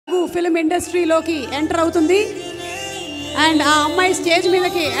Film ఇండస్ట్రీలోకి enter అవుతుంది. And ఆ అమ్మాయి స్టేజ్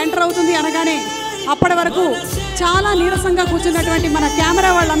మీదకి ఎంటర్ అవుతుంది అనగానే అప్పటి వరకు చాలా నీరసంగా కూర్చున్నటువంటి మన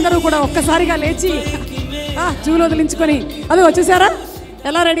కెమెరా వాళ్ళందరూ కూడా ఒక్కసారిగా లేచి జూలు వదిలించుకొని అది వచ్చేసారా,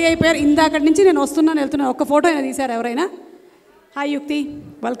 ఎలా రెడీ అయిపోయారు. ఇందాకటి నుంచి నేను వస్తున్నాను వెళ్తున్నాను. ఒక్క ఫోటో అయినా తీశారు ఎవరైనా? హాయ్ యుక్తి,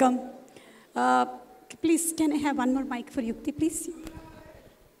 welcome. Please can I have one more mic for యుక్తి please.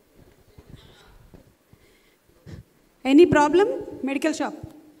 Any problem? Medical shop?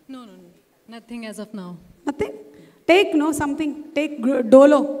 No, nothing as of now. Nothing? Take something. Take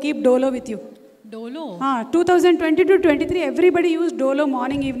Dolo. Keep Dolo with you. Dolo? 2022-23, everybody used Dolo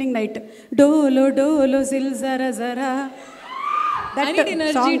morning, evening, night. Dolo, Dolo, zil, zara, zara. That I need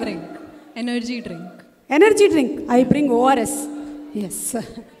energy drink. Energy drink. Energy drink. I bring ORS. Yes.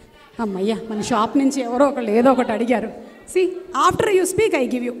 అమ్మయ్యా, మన shop నుంచి ఎవరో ఒకళ్ళు ఏదో ఒకటి అడిగారు. See, after you speak, I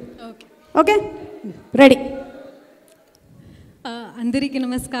give you. Okay. Okay? Ready. Andariki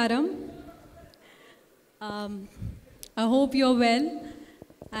namaskaram. I hope you're well,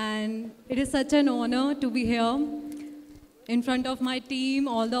 and it is such an honor to be here in front of my team,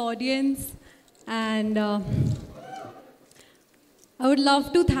 all the audience, and I would love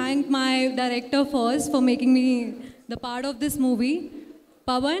to thank my director first for making me the part of this movie.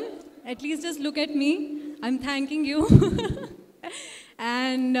 Pawan, at least just look at me. I'm thanking you.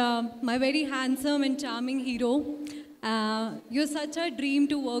 And my very handsome and charming hero. You're such a dream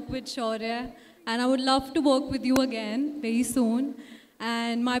to work with, Shaurya, and I would love to work with you again very soon.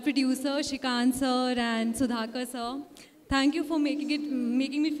 And my producer, Shikant sir and Sudhakar sir, thank you for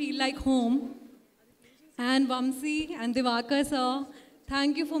making me feel like home. And Vamsi and Divakar sir,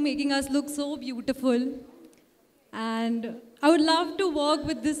 thank you for making us look so beautiful. And I would love to work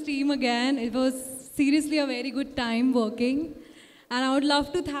with this team again. It was seriously a very good time working. And I would love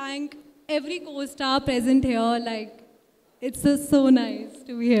to thank every co-star present here. Like, it's just so nice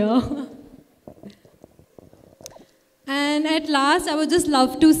to be here. And at last, I would just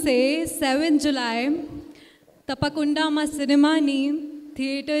love to say, 7th July, Tapakunda ma cinema ni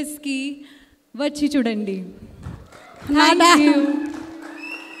theaters ki vachi chudandi. Thank you.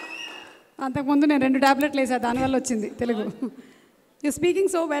 అంతకుముందు నేను 2 టాబ్లెట్లు వేసా, దానివల్ల వచ్చింది Telugu. You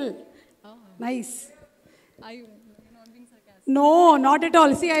speaking so well. Nice. No, not at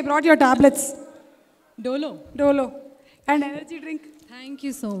all. See, I brought your tablets. Dolo. And energy drink. Thank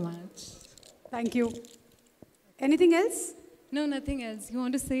you so much. Thank you. Anything else? No, nothing else. You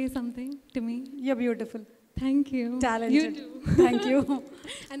want to say something to me? You're beautiful. Thank you. Talented. You too. Thank you.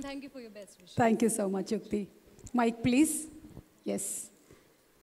 And thank you for your best wishes. Thank you so much, Yukti. Mic, please. Yes.